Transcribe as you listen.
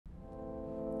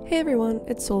Hey everyone,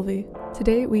 it's Solvi.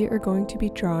 Today we are going to be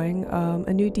drawing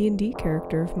a new D&D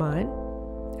character of mine.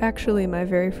 Actually, my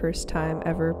very first time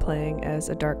ever playing as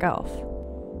a dark elf.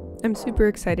 I'm super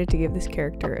excited to give this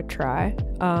character a try.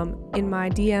 In my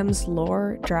DM's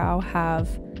lore, drow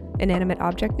have inanimate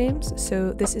object names,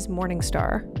 so this is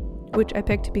Morningstar, which I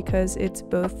picked because it's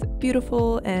both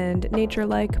beautiful and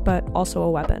nature-like, but also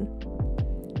a weapon.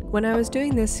 When I was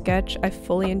doing this sketch, I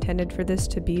fully intended for this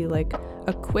to be like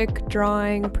a quick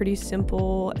drawing, pretty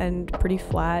simple and pretty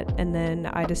flat, and then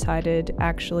I decided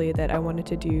actually that I wanted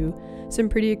to do some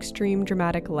pretty extreme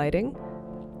dramatic lighting.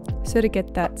 So to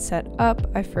get that set up,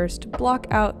 I first block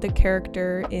out the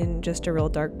character in just a real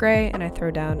dark gray, and I throw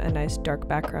down a nice dark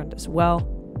background as well.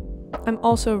 I'm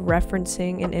also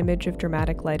referencing an image of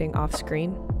dramatic lighting off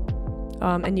screen.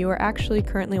 And you are actually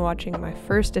currently watching my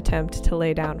first attempt to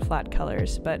lay down flat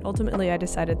colors, but ultimately I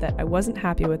decided that I wasn't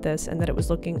happy with this and that it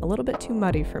was looking a little bit too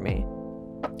muddy for me.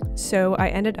 So I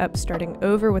ended up starting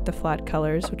over with the flat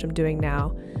colors, which I'm doing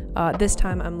now. This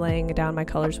time I'm laying down my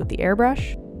colors with the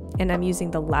airbrush, and I'm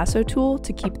using the lasso tool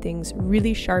to keep things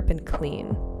really sharp and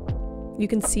clean. You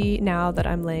can see now that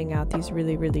I'm laying out these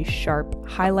really sharp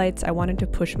highlights. I wanted to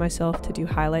push myself to do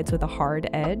highlights with a hard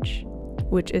edge,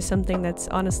 which is something that's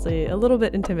honestly a little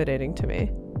bit intimidating to me.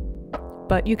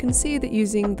 But you can see that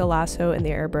using the lasso and the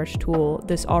airbrush tool,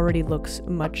 this already looks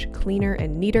much cleaner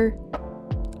and neater.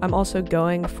 I'm also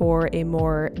going for a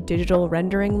more digital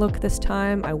rendering look this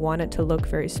time. I want it to look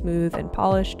very smooth and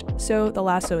polished, so the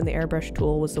lasso and the airbrush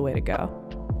tool was the way to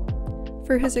go.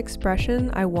 For his expression,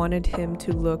 I wanted him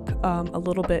to look a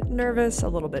little bit nervous, a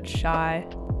little bit shy.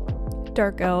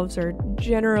 Dark elves are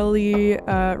generally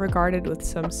regarded with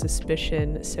some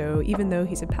suspicion, so even though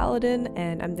he's a paladin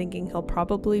and I'm thinking he'll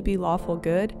probably be lawful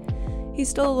good, he's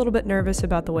still a little bit nervous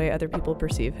about the way other people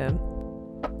perceive him.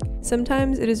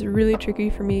 Sometimes it is really tricky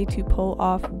for me to pull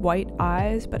off white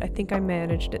eyes, but I think I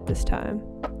managed it this time.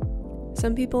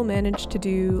 Some people manage to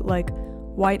do like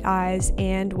white eyes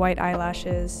and white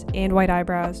eyelashes and white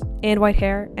eyebrows and white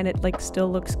hair, and it like still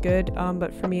looks good,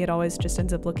 but for me it always just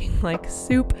ends up looking like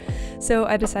soup. So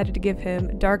I decided to give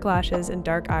him dark lashes and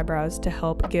dark eyebrows to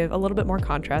help give a little bit more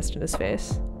contrast in his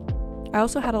face. I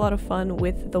also had a lot of fun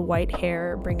with the white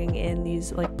hair, bringing in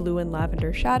these like blue and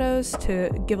lavender shadows to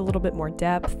give a little bit more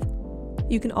depth.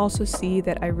 You can also see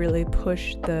that I really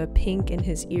push the pink in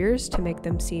his ears to make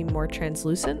them seem more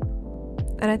translucent.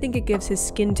 And I think it gives his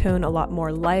skin tone a lot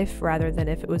more life rather than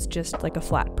if it was just like a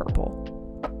flat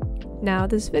purple. Now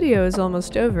this video is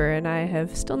almost over and I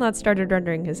have still not started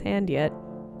rendering his hand yet.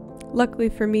 Luckily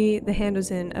for me, the hand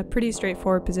was in a pretty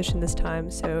straightforward position this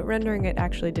time, so rendering it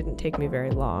actually didn't take me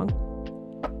very long.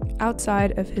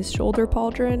 Outside of his shoulder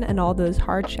pauldron and all those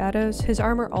hard shadows, his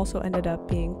armor also ended up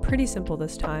being pretty simple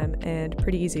this time and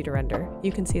pretty easy to render.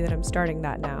 You can see that I'm starting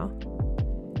that now.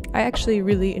 I actually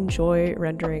really enjoy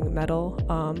rendering metal.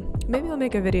 Maybe I'll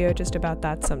make a video just about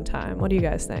that sometime. What do you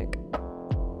guys think?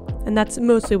 And that's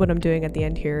mostly what I'm doing at the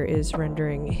end here, is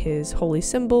rendering his holy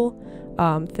symbol,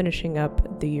 finishing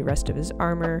up the rest of his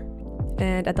armor.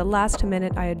 And at the last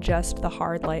minute, I adjust the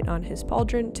hard light on his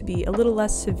pauldron to be a little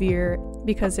less severe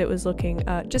because it was looking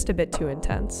just a bit too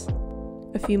intense.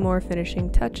 A few more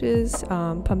finishing touches,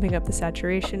 pumping up the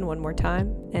saturation one more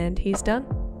time, and he's done.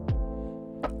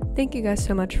 Thank you guys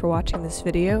so much for watching this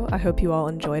video. I hope you all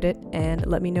enjoyed it, and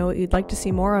let me know what you'd like to see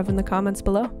more of in the comments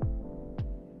below.